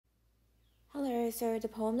Hello, so the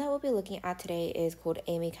poem that we'll be looking at today is called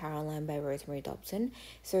Amy Caroline by Rosemary Dobson.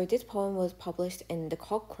 So this poem was published in the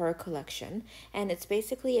Cock-Crow collection, and it's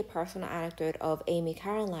basically a personal anecdote of Amy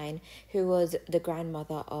Caroline, who was the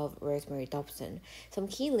grandmother of Rosemary Dobson. Some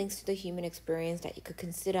key links to the human experience that you could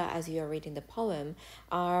consider as you are reading the poem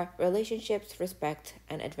are relationships, respect,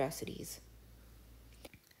 and adversities.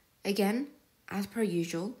 Again, as per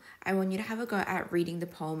usual, I want you to have a go at reading the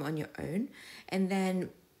poem on your own and then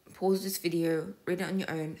pause this video, read it on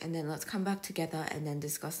your own, and then let's come back together and then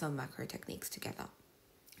discuss some macro techniques together.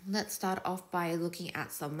 Let's start off by looking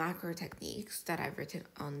at some macro techniques that I've written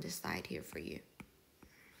on this slide here for you.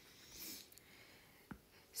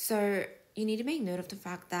 So you need to make note of the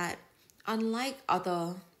fact that unlike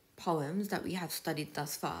other poems that we have studied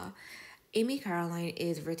thus far, Amy Caroline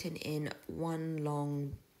is written in one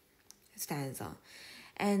long stanza.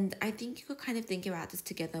 And I think you could kind of think about this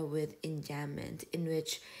together with enjambment, in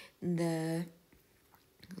which the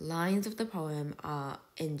lines of the poem are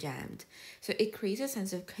enjambed. So it creates a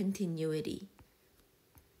sense of continuity.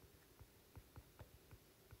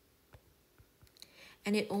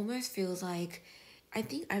 And it almost feels like, I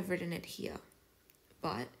think I've written it here,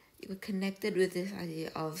 but you're connected with this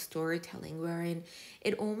idea of storytelling, wherein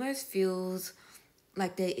it almost feels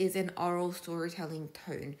like there is an oral storytelling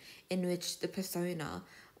tone in which the persona,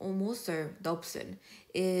 or more so Dobson,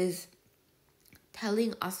 is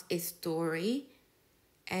telling us a story.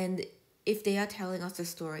 And if they are telling us a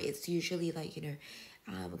story, it's usually like,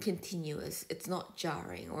 continuous. It's not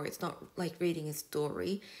jarring, or it's not like reading a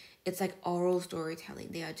story. It's like oral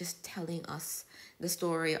storytelling. They are just telling us the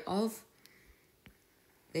story of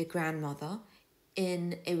their grandmother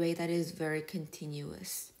in a way that is very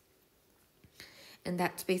continuous. And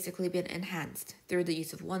that's basically been enhanced through the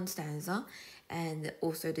use of one stanza and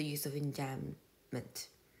also the use of enjambment.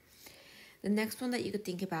 The next one that you could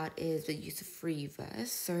think about is the use of free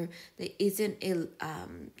verse. So there isn't a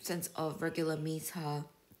sense of regular meter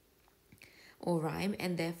or rhyme,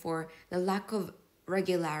 and therefore the lack of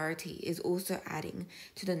regularity is also adding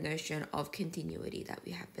to the notion of continuity that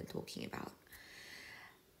we have been talking about.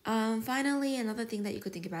 Finally, another thing that you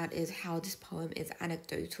could think about is how this poem is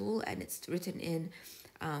anecdotal, and it's written in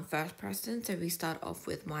first person. So we start off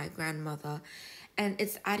with my grandmother, and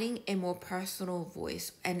it's adding a more personal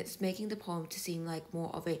voice, and it's making the poem to seem like more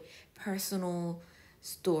of a personal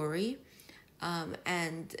story,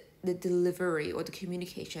 and the delivery or the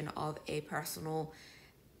communication of a personal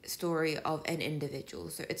story of an individual.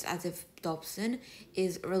 So it's as if Dobson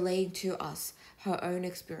is relaying to us her own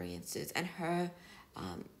experiences and her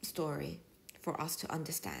story for us to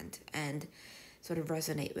understand and sort of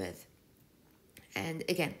resonate with. And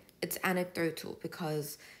again, it's anecdotal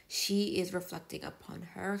because she is reflecting upon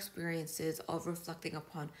her experiences of reflecting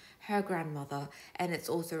upon her grandmother, and it's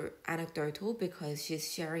also anecdotal because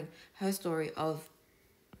she's sharing her story of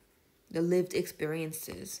the lived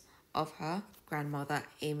experiences of her grandmother,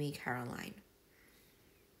 Amy Caroline.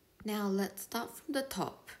 Now let's start from the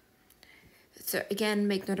top. So again,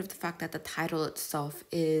 make note of the fact that the title itself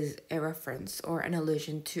is a reference or an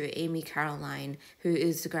allusion to Amy Caroline, who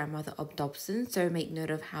is the grandmother of Dobson. So make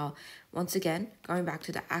note of how, once again, going back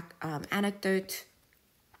to the anecdote,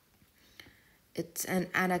 it's an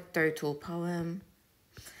anecdotal poem.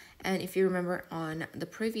 And if you remember on the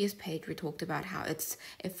previous page, we talked about how it's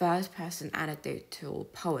a first-person anecdotal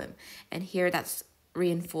poem. And here that's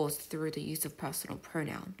reinforced through the use of personal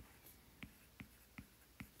pronoun.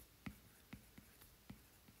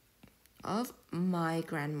 Of my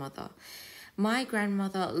grandmother. My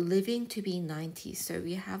grandmother living to be 90. So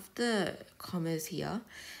we have the commas here,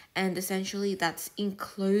 and essentially that's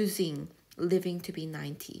enclosing living to be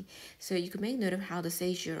 90. So you can make note of how the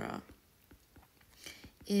caesura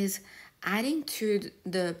is adding to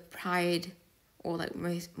the pride, or like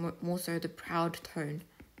more so the proud tone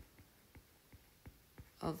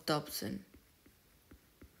of Dobson,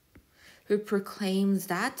 who proclaims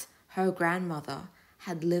that her grandmother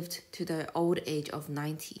had lived to the old age of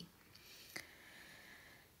 90.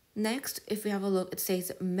 Next, if we have a look, it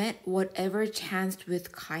says, met whatever chanced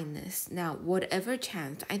with kindness. Now, whatever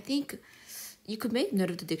chanced, I think you could make note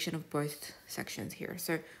of the diction of both sections here.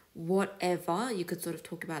 So, whatever, you could sort of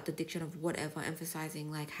talk about the diction of whatever,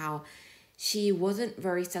 emphasizing like how she wasn't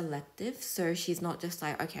very selective. So, she's not just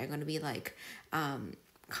like, okay, I'm going to be like,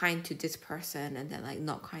 kind to this person and then like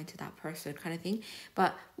not kind to that person kind of thing,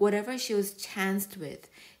 but whatever she was chanced with,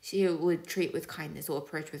 she would treat with kindness or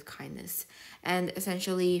approach with kindness, and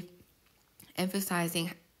essentially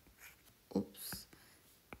emphasizing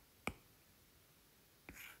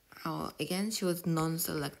how again she was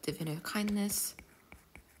non-selective in her kindness.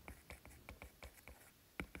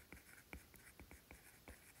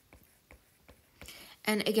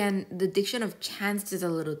 And again, the diction of chanced is a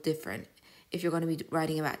little different if you're going to be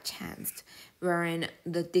writing about chanced, wherein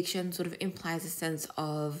the diction sort of implies a sense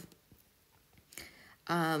of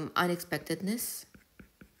unexpectedness.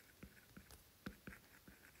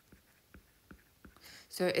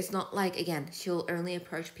 So it's not like, again, she'll only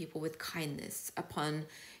approach people with kindness upon,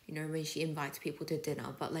 when she invites people to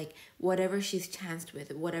dinner, but like whatever she's chanced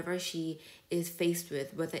with, whatever she is faced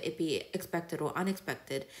with, whether it be expected or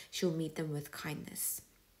unexpected, she'll meet them with kindness.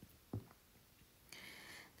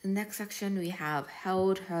 The next section we have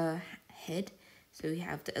held her head. So we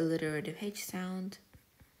have the alliterative H sound.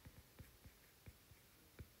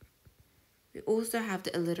 We also have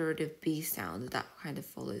the alliterative B sound that kind of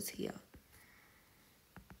follows here.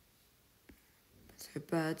 So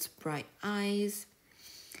birds, bright eyes.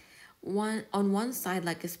 On one side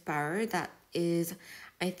like a sparrow, that is,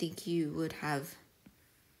 I think you would have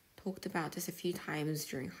talked about this a few times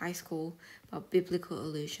during high school, about biblical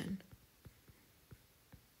allusion.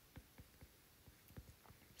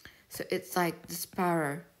 So it's like the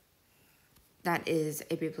sparrow, that is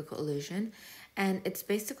a biblical allusion, and it's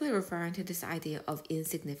basically referring to this idea of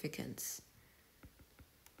insignificance.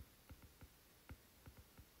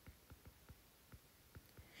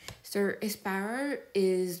 So a sparrow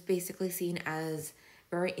is basically seen as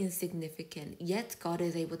very insignificant, yet God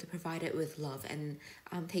is able to provide it with love and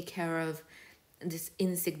take care of this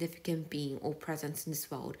insignificant being or presence in this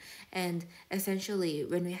world. And essentially,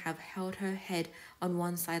 when we have held her head on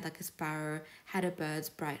one side like a sparrow, had a bird's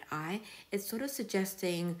bright eye, it's sort of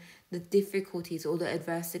suggesting the difficulties or the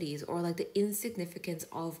adversities or like the insignificance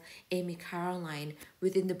of Amy Caroline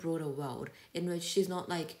within the broader world, in which she's not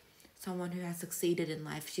like someone who has succeeded in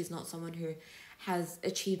life. She's not someone who has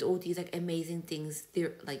achieved all these like amazing things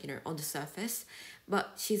there, like, on the surface,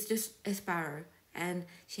 but she's just a sparrow and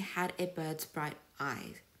she had a bird's bright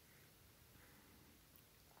eye.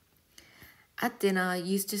 At dinner,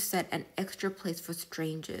 used to set an extra place for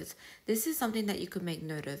strangers. This is something that you could make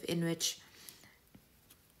note of, in which,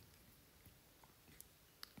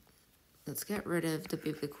 let's get rid of the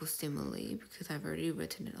biblical simile because I've already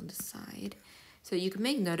written it on the side. So you can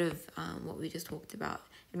make note of what we just talked about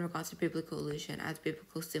in regards to biblical allusion as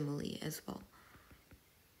biblical simile as well.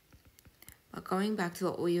 But going back to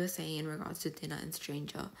what we were saying in regards to dinner and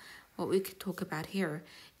stranger, what we could talk about here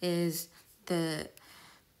is I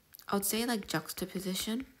would say like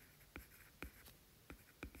juxtaposition,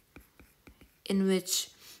 in which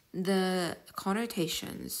the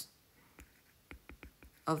connotations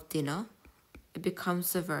of dinner, it becomes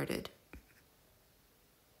subverted.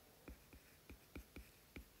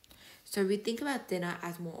 So we think about dinner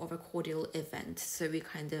as more of a cordial event. So we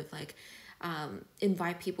kind of like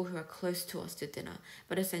invite people who are close to us to dinner.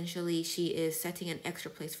 But essentially, she is setting an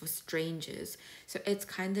extra place for strangers. So it's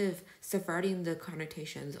kind of subverting the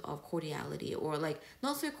connotations of cordiality, or like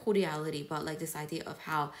not so cordiality, but like this idea of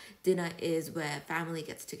how dinner is where family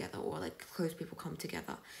gets together or like close people come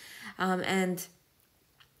together. And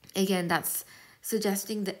again, that's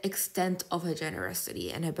suggesting the extent of her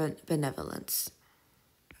generosity and her benevolence.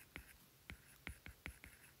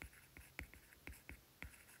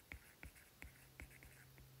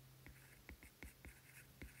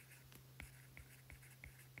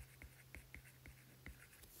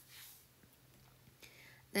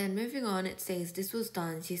 Then moving on, it says, this was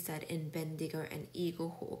done, she said, in Bendigo and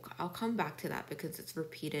Eagle Hawk. I'll come back to that because it's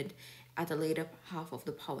repeated at the later half of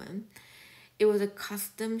the poem. It was a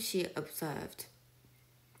custom she observed.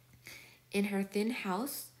 In her thin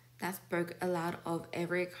house that spoke aloud of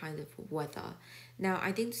every kind of weather. Now,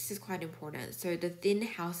 I think this is quite important. So the thin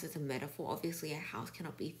house is a metaphor. Obviously, a house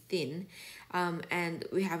cannot be thin. And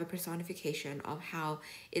we have a personification of how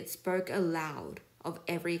it spoke aloud of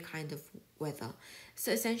every kind of weather.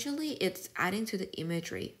 So essentially, it's adding to the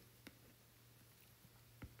imagery.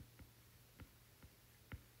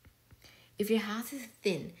 If your house is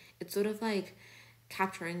thin, it's sort of like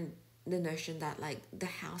capturing the notion that like the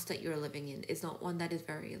house that you're living in is not one that is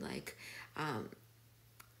very like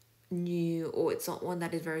new, or it's not one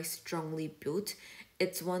that is very strongly built.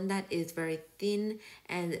 It's one that is very thin,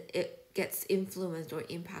 and it gets influenced or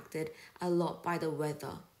impacted a lot by the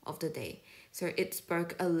weather of the day. So it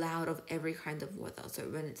spoke aloud of every kind of weather. So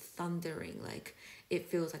when it's thundering, like it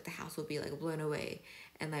feels like the house will be like blown away,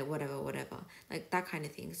 and like whatever, like that kind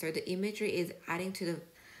of thing. So the imagery is adding to the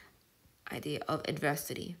idea of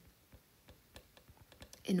adversity,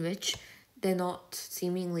 in which they're not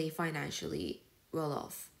seemingly financially well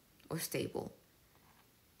off or stable.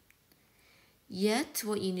 Yet,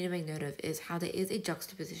 what you need to make note of is how there is a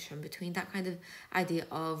juxtaposition between that kind of idea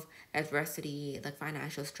of adversity, like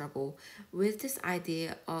financial struggle, with this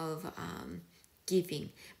idea of giving.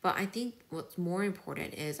 But I think what's more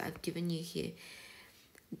important is I've given you here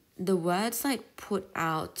the words like put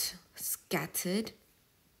out, scattered,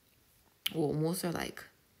 or more so like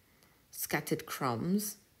scattered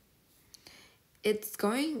crumbs. It's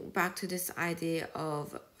going back to this idea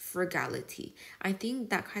of frugality. I think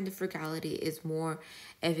that kind of frugality is more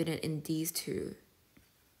evident in these two,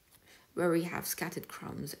 where we have scattered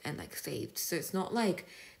crumbs and like saved. So it's not like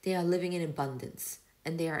they are living in abundance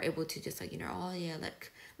and they are able to just like, oh yeah,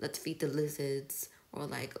 like let's feed the lizards, or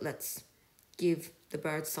like let's give the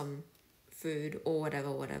birds some food, or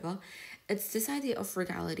whatever. It's this idea of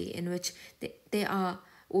frugality in which they are,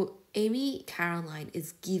 well, Amy Caroline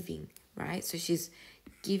is giving, right? So she's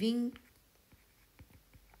giving,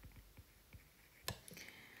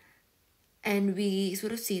 and we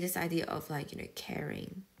sort of see this idea of like,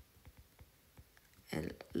 caring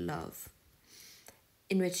and love,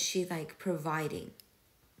 in which she's like providing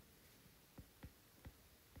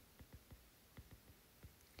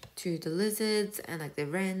to the lizards and like the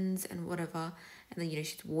wrens and whatever, and then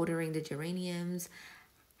she's watering the geraniums.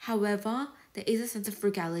 However, there is a sense of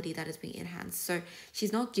frugality that is being enhanced. So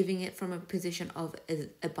she's not giving it from a position of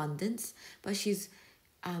abundance, but she's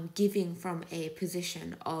giving from a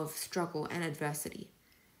position of struggle and adversity.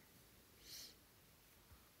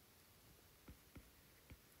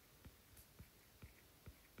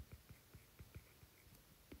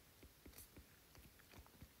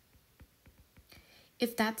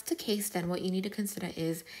 If that's the case, then what you need to consider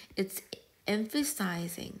is it's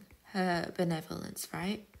emphasizing her benevolence,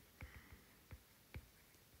 right?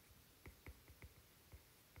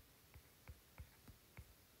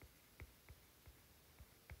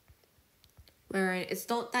 Where it's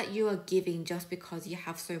not that you are giving just because you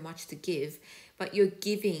have so much to give, but you're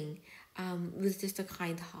giving with just a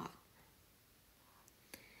kind heart.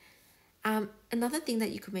 Another thing that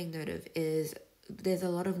you could make note of is there's a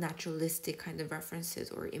lot of naturalistic kind of references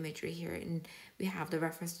or imagery here, and we have the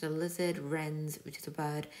reference to the lizard, wrens, which is a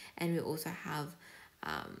bird, and we also have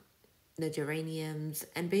the geraniums.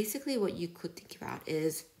 And basically what you could think about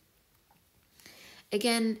is,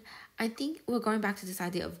 again, I think we're going back to this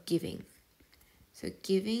idea of giving. So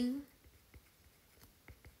giving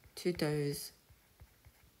to those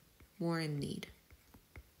more in need.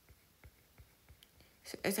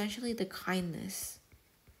 So essentially the kindness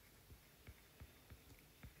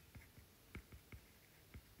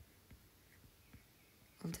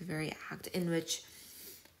of the very act in which,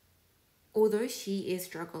 although she is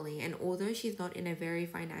struggling and although she's not in a very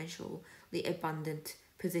financially abundant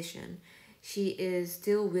position, she is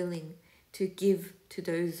still willing to give to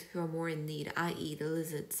those who are more in need, i.e. the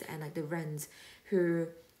lizards and like the wrens, who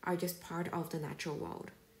are just part of the natural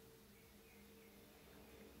world.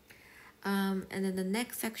 And then the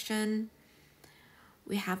next section,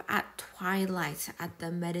 we have at twilight, at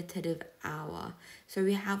the meditative hour. So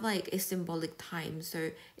we have like a symbolic time.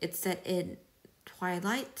 So it's set in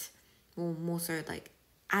twilight, or more so like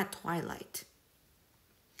at twilight.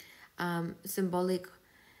 Symbolic,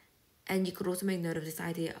 and you could also make note of this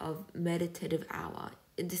idea of meditative hour,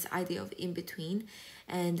 this idea of in between.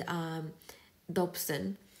 And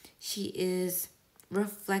Dobson, she is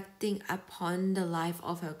reflecting upon the life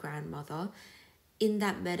of her grandmother in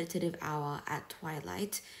that meditative hour at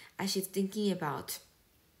twilight, as she's thinking about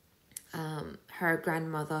her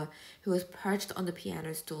grandmother, who was perched on the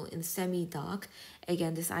piano stool in semi-dark.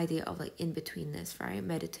 Again, this idea of like in-betweenness, right?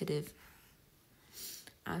 Meditative.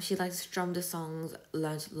 She likes to strum the songs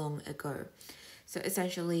learned long ago. So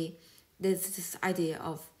essentially, there's this idea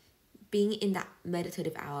of being in that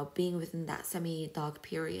meditative hour, being within that semi-dark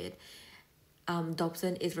period.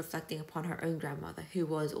 Dobson is reflecting upon her own grandmother, who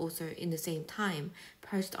was also in the same time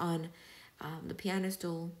perched on the piano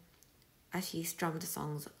stool as she strummed the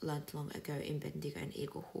songs learnt long ago in Bendigo and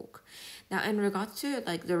Eaglehawk. Now, in regards to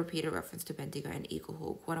like the repeated reference to Bendigo and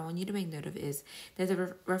Eaglehawk, what I want you to make note of is there's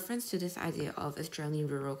a reference to this idea of Australian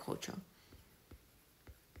rural culture.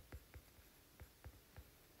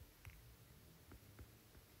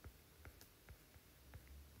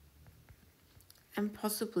 And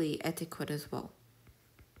possibly etiquette as well.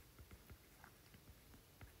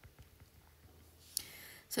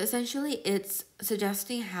 So essentially it's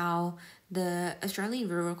suggesting how the Australian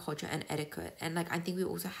rural culture and etiquette, and like I think we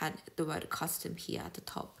also had the word custom here at the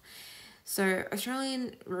top. So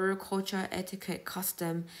Australian rural culture, etiquette,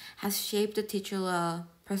 custom has shaped the titular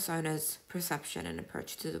persona's perception and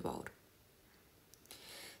approach to the world.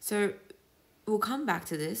 So we'll come back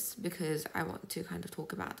to this because I want to kind of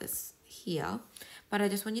talk about this here, but I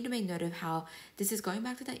just want you to make note of how this is going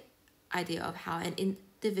back to the idea of how an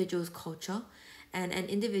individual's culture and an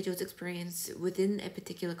individual's experience within a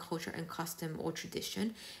particular culture and custom or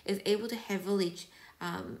tradition is able to heavily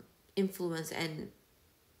influence an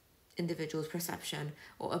individual's perception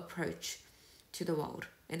or approach to the world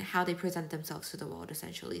and how they present themselves to the world,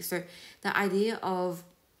 essentially. So the idea of,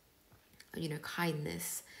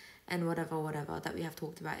 kindness and whatever that we have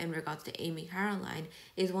talked about in regards to Amy Caroline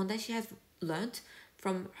is one that she has learnt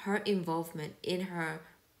from her involvement in her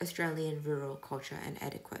Australian rural culture and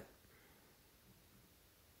etiquette.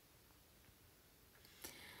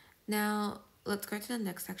 Now, let's go to the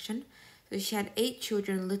next section. So she had 8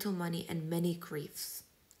 children, little money, and many griefs.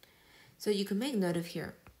 So you can make note of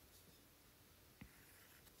here.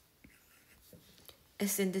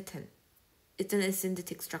 Ascendancy. It's an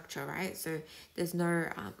ascendantic structure, right? So there's no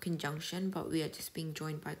conjunction, but we are just being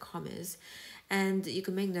joined by commas. And you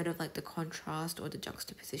can make note of like the contrast or the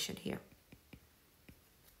juxtaposition here.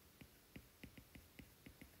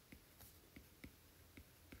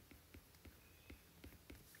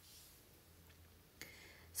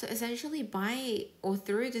 So essentially by or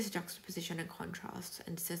through this juxtaposition and contrast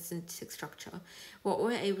and synthetic structure, what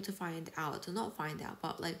we're able to find out, or not find out,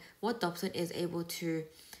 but like what Dobson is able to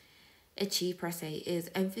achieve per se is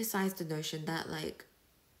emphasize the notion that like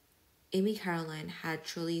Amy Caroline had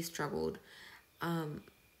truly struggled.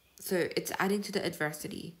 So it's adding to the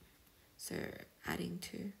adversity. So adding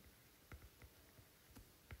to.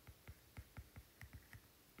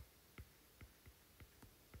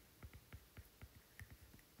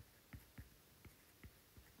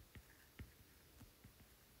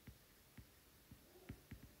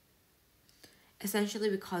 Essentially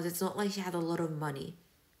because it's not like she had a lot of money,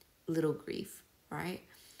 little grief, right?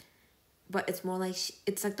 But it's more like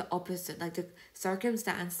it's like the opposite. Like the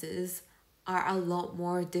circumstances are a lot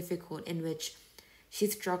more difficult in which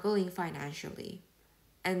she's struggling financially.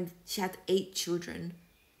 And she has 8 children.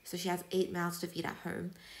 So she has 8 mouths to feed at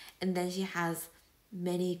home. And then she has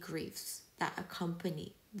many griefs that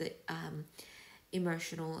accompany the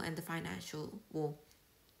emotional and the financial, well,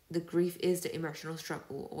 the grief is the emotional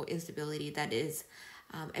struggle or instability that is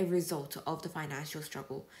a result of the financial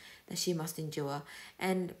struggle that she must endure.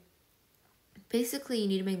 And basically, you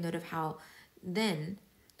need to make note of how then,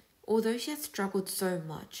 although she has struggled so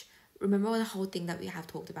much, remember the whole thing that we have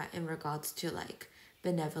talked about in regards to like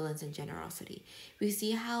benevolence and generosity. We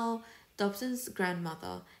see how Dobson's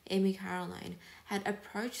grandmother, Amy Caroline, had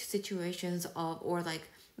approached situations of, or like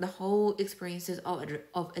the whole experiences of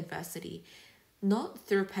adversity, not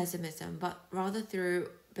through pessimism, but rather through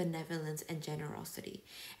benevolence and generosity.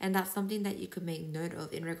 And that's something that you could make note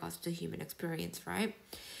of in regards to human experience, right?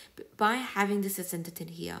 By having this ascendant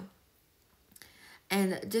here,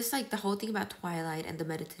 and just like the whole thing about twilight and the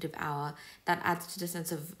meditative hour, that adds to the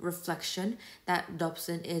sense of reflection that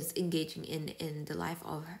Dobson is engaging in the life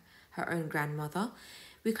of her own grandmother,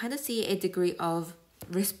 we kind of see a degree of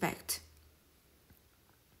respect.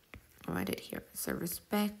 I'll write it here. So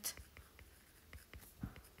respect.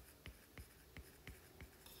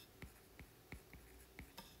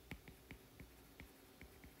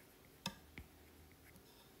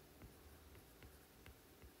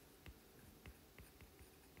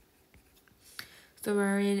 So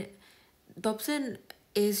wherein Dobson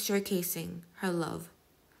is showcasing her love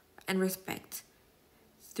and respect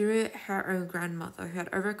through her own grandmother who had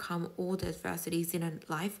overcome all the adversities in her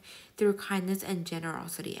life through kindness and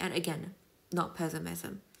generosity. And again, not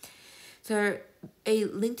pessimism. So a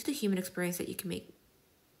link to the human experience that you can make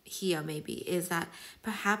here maybe is that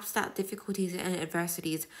perhaps that difficulties and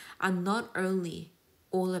adversities are not only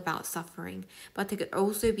all about suffering, but they could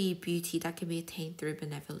also be beauty that can be attained through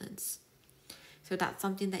benevolence. So that's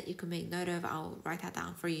something that you can make note of. I'll write that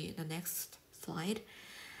down for you in the next slide.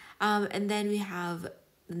 And then we have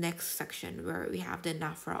the next section where we have the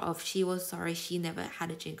anaphora of she was sorry she never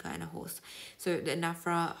had a jinka and a horse. So the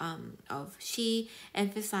anaphora of she,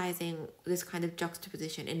 emphasizing this kind of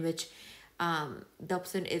juxtaposition in which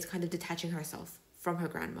Dobson is kind of detaching herself from her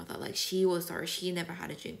grandmother. Like she was sorry she never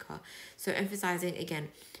had a jinka. So emphasizing again,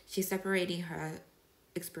 she's separating her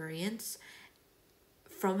experience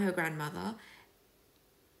from her grandmother,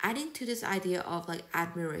 adding to this idea of like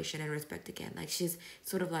admiration and respect again. Like she's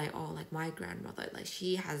sort of like, oh, like my grandmother, like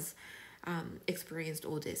she has experienced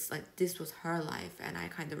all this, like this was her life and I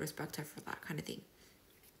kind of respect her for that kind of thing.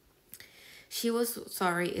 She was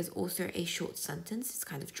sorry is also a short sentence. It's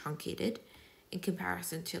kind of truncated in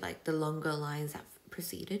comparison to like the longer lines that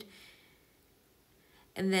preceded.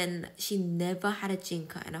 And then she never had a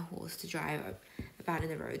jinka and a horse to drive about in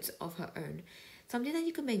the roads of her own. Something that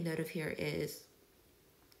you can make note of here is,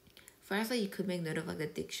 firstly, you could make note of like the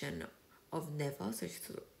diction of never. So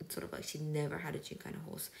it's sort of like she never had a jinka and a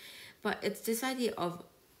horse. but it's this idea of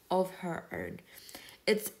her own.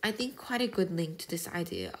 It's, I think, quite a good link to this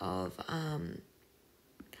idea of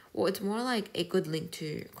well, it's more like a good link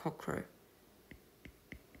to cockcrow.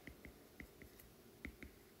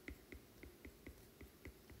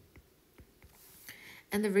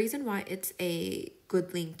 And the reason why it's a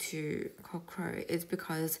good link to cockcrow is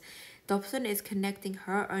because Dobson is connecting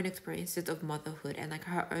her own experiences of motherhood and like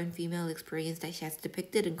her own female experience that she has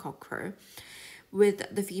depicted in cockcrow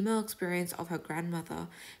with the female experience of her grandmother,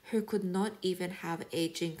 who could not even have a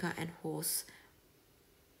jinka and horse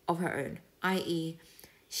of her own, i.e.,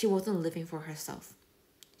 she wasn't living for herself.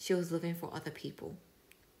 She was living for other people.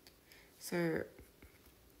 So,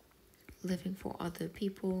 living for other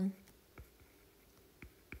people,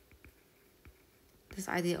 this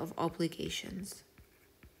idea of obligations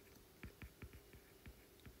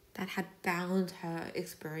that had bound her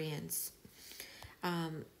experience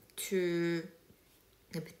to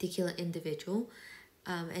a particular individual,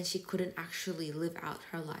 and she couldn't actually live out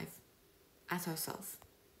her life as herself.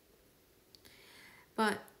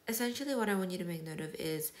 But essentially what I want you to make note of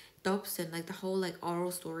is Dobson, like the whole like oral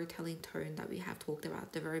storytelling tone that we have talked about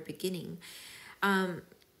at the very beginning,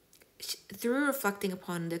 through reflecting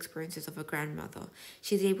upon the experiences of her grandmother,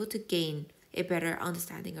 she's able to gain a better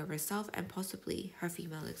understanding of herself and possibly her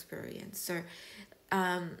female experience. So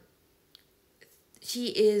she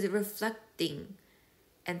is reflecting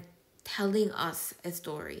and telling us a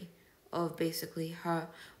story of basically her,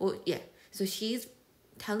 well, yeah, so she's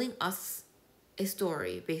telling us a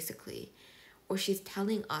story basically, or she's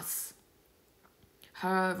telling us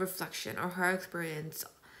her reflection or her experience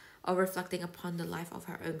of reflecting upon the life of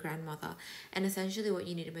her own grandmother. And essentially what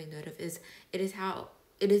you need to make note of is it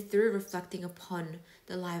is through reflecting upon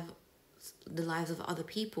the lives of other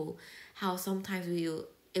people how sometimes we're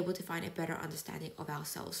able to find a better understanding of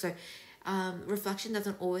ourselves. So reflection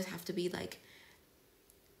doesn't always have to be like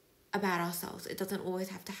about ourselves. It doesn't always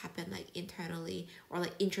have to happen like internally or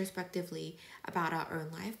like introspectively about our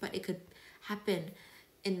own life, but it could happen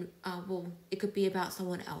in it could be about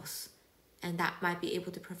someone else, and that might be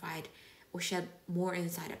able to provide or shed more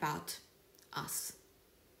insight about us.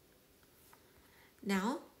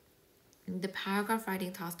 Now, the paragraph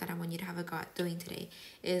writing task that I want you to have a go at doing today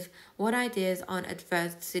is, what ideas on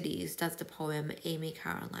adversities does the poem Amy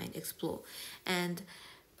Caroline explore? And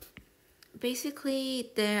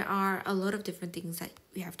basically there are a lot of different things that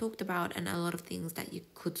we have talked about and a lot of things that you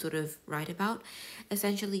could sort of write about.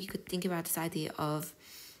 Essentially, you could think about this idea of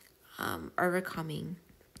overcoming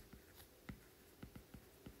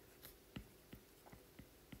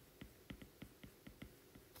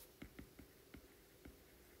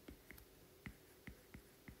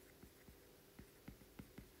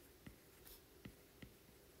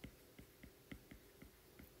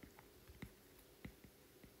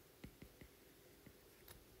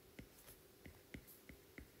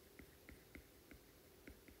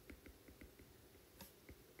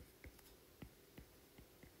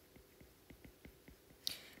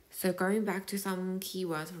So going back to some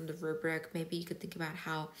keywords from the rubric, maybe you could think about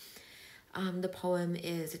how the poem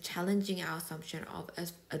is challenging our assumption of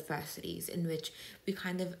adversities, in which we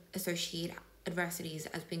kind of associate adversities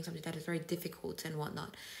as being something that is very difficult and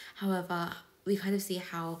whatnot. However, we kind of see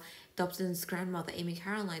how Dobson's grandmother, Amy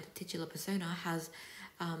Caroline, the titular persona, has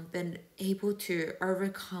been able to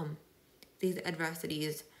overcome these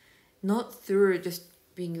adversities, not through just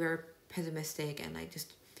being very pessimistic and like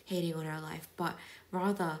just hating on her life, but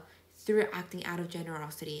rather through acting out of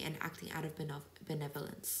generosity and acting out of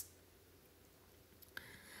benevolence.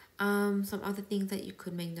 Some other things that you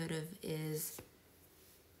could make note of is,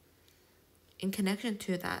 in connection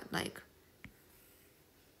to that, like,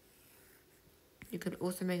 you could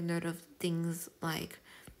also make note of things like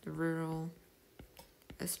the rural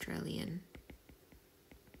Australian.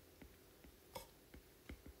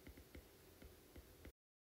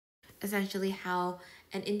 Essentially how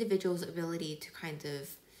an individual's ability to kind of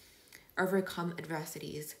overcome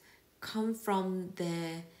adversities come from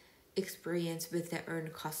their experience with their own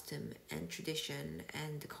custom and tradition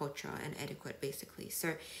and culture and etiquette, basically.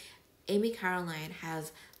 So Amy Caroline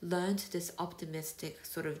has learned this optimistic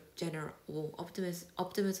sort of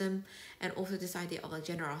optimism and also this idea of like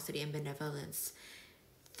generosity and benevolence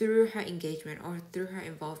through her engagement or through her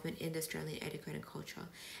involvement in the Australian etiquette and culture.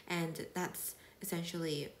 And that's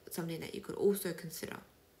essentially something that you could also consider.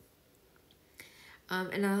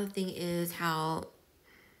 Another thing is how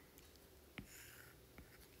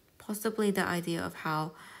possibly the idea of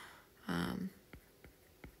how I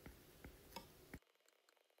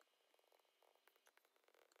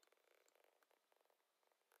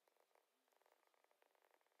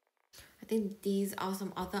think these are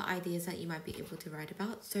some other ideas that you might be able to write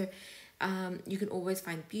about. So you can always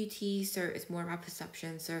find beauty, so it's more about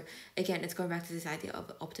perception. So again, it's going back to this idea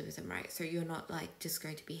of optimism, right? So you're not like just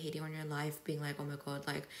going to be hating on your life, being like, oh my god,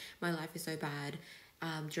 like my life is so bad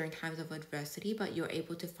during times of adversity, but you're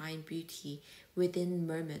able to find beauty within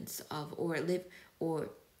moments of, or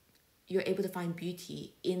you're able to find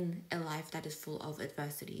beauty in a life that is full of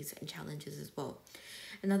adversities and challenges as well.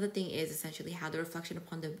 Another thing is essentially how the reflection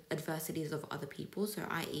upon the adversities of other people, so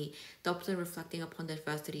i.e. Dobson reflecting upon the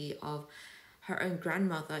adversity of her own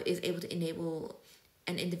grandmother, is able to enable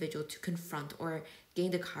an individual to confront or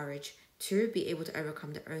gain the courage to be able to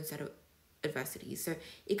overcome their own set of adversities. So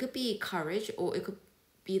it could be courage, or it could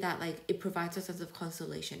be that like it provides a sense of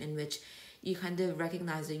consolation in which you kind of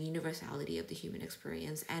recognize the universality of the human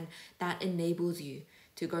experience, and that enables you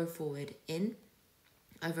to go forward in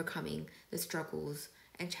overcoming the struggles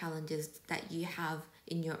and challenges that you have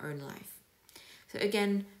in your own life. So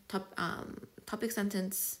again, topic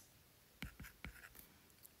sentence.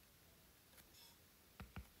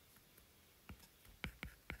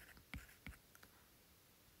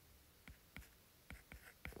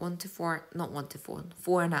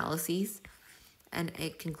 Four analyses and a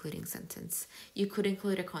concluding sentence. You could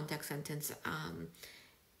include a context sentence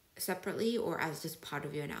separately or as just part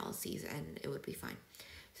of your analyses, and it would be fine.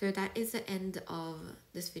 So that is the end of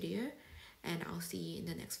this video, and I'll see you in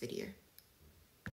the next video.